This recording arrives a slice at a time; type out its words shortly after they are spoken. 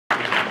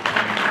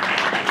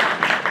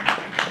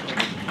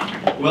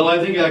Well,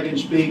 I think I can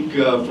speak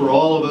for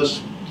all of us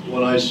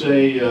when I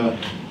say, in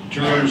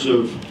terms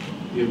of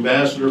the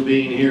ambassador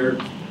being here,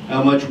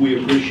 how much we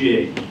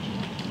appreciate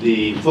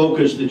the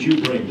focus that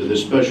you bring to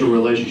this special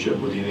relationship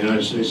with the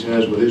United States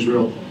has with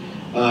Israel,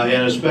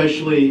 and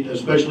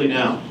especially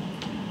now,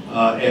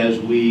 as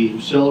we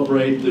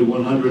celebrate the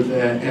 100th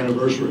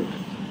anniversary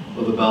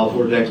of the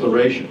Balfour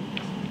Declaration.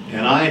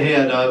 And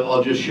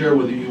I'll just share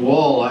with you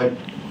all, I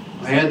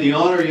had the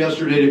honor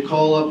yesterday to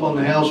call up on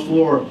the House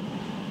floor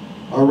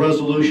our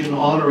resolution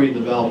honoring the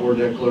Balfour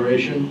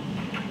Declaration.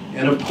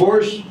 And of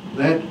course,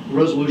 that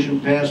resolution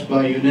passed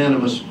by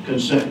unanimous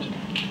consent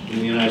in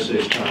the United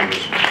States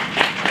Congress.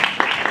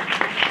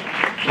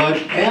 But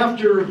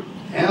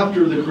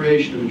after the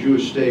creation of a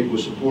Jewish state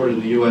was supported in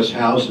the U.S.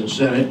 House and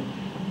Senate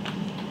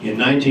in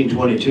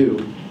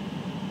 1922,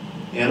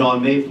 and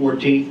on May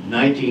 14th,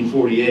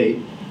 1948,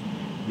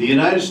 the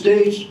United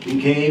States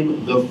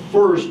became the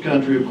first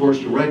country, of course,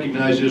 to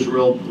recognize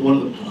Israel, one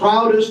of the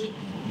proudest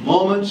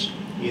moments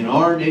in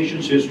our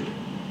nation's history.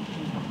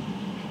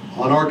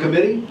 On our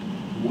committee,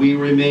 we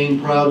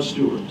remain proud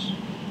stewards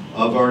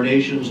of our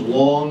nation's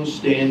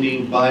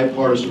long-standing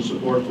bipartisan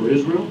support for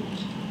Israel.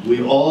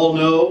 We all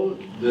know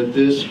that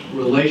this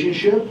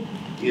relationship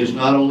is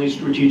not only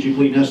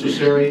strategically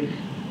necessary,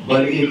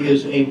 but it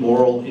is a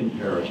moral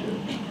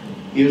imperative.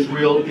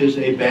 Israel is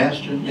a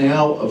bastion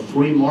now of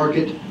free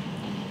market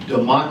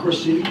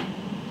democracy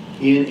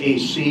in a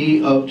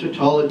sea of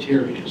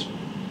totalitarianism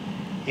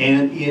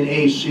and in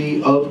a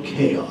sea of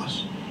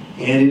chaos.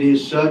 And it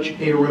is such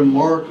a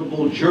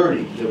remarkable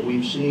journey that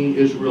we've seen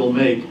Israel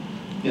make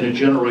in a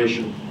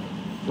generation,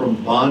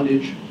 from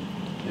bondage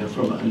and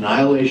from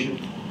annihilation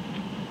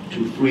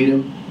to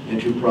freedom and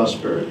to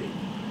prosperity.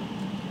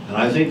 And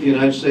I think the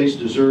United States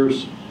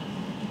deserves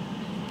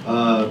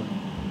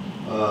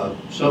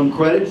some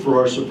credit for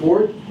our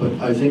support, but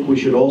I think we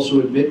should also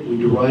admit we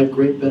derive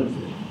great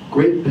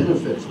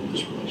benefit from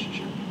this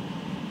relationship.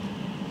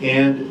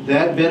 And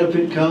that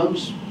benefit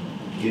comes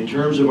in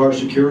terms of our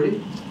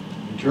security,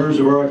 in terms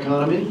of our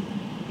economy,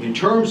 in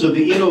terms of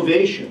the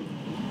innovation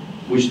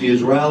which the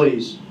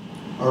Israelis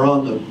are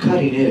on the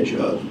cutting edge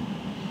of,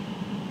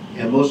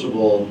 and most of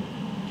all,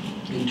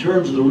 in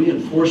terms of the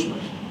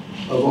reinforcement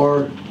of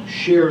our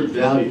shared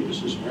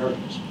values as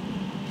Americans.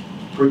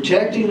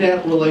 Protecting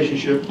that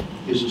relationship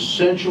is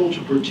essential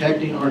to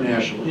protecting our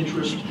national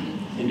interest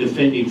in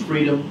defending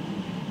freedom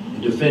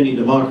and defending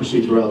democracy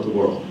throughout the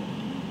world.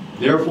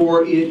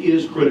 Therefore, it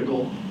is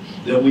critical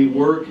that we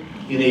work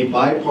in a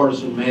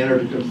bipartisan manner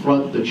to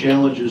confront the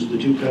challenges the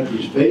two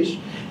countries face.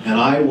 And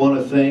I want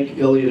to thank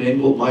Elliot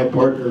Engel, my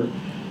partner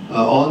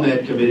on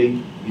that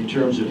committee, in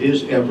terms of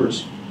his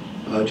efforts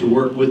to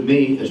work with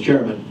me as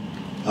chairman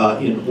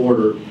in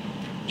order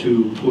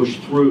to push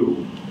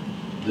through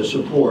the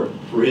support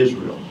for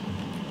Israel.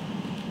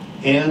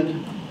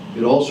 And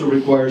it also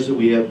requires that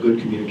we have good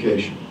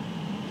communication.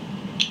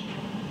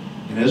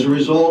 And as a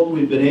result,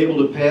 we've been able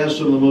to pass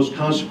some of the most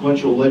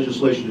consequential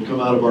legislation to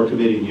come out of our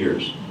committee in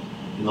years.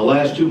 In the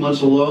last 2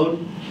 months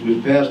alone,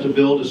 we've passed a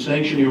bill to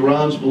sanction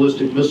Iran's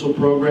ballistic missile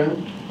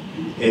program,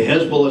 a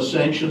Hezbollah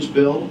sanctions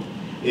bill,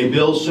 a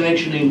bill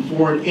sanctioning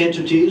foreign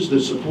entities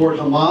that support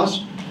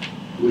Hamas,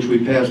 which we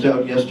passed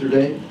out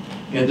yesterday,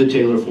 and the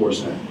Taylor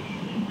Force Act.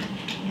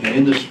 And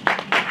in the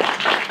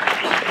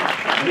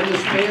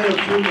span of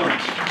 2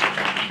 months,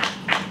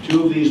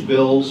 2 of these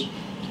bills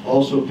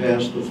also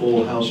passed the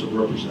full House of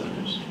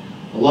Representatives.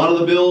 A lot of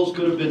the bills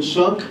could have been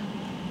sunk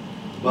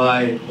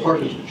by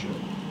partisanship,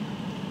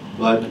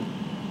 but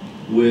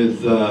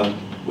with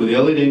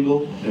Elliot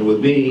Engel and with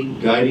me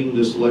guiding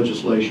this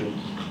legislation,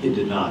 it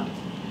did not.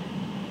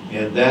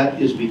 And that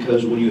is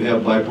because when you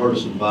have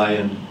bipartisan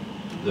buy-in,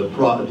 the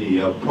product,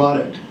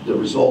 the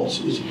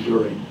results, is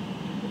enduring.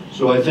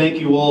 So I thank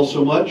you all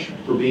so much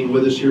for being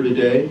with us here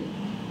today,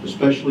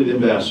 especially the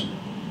ambassador.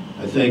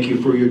 I thank you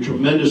for your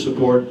tremendous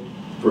support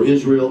for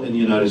Israel and the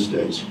United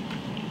States.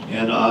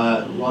 And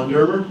Ron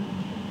Dermer,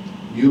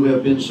 you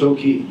have been so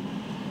key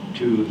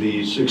to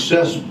the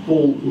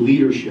successful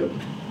leadership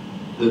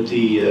that the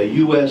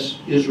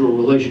U.S.-Israel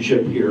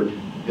relationship here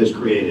has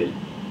created,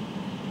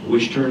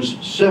 which turns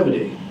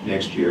 70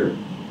 next year,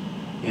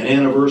 an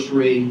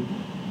anniversary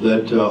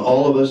that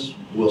all of us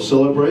will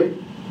celebrate,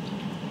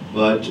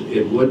 but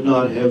it would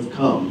not have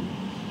come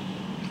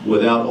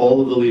without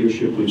all of the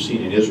leadership we've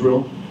seen in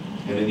Israel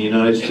and in the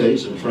United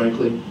States, and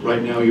frankly,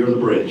 right now you're the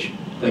bridge.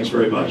 Thanks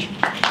very much.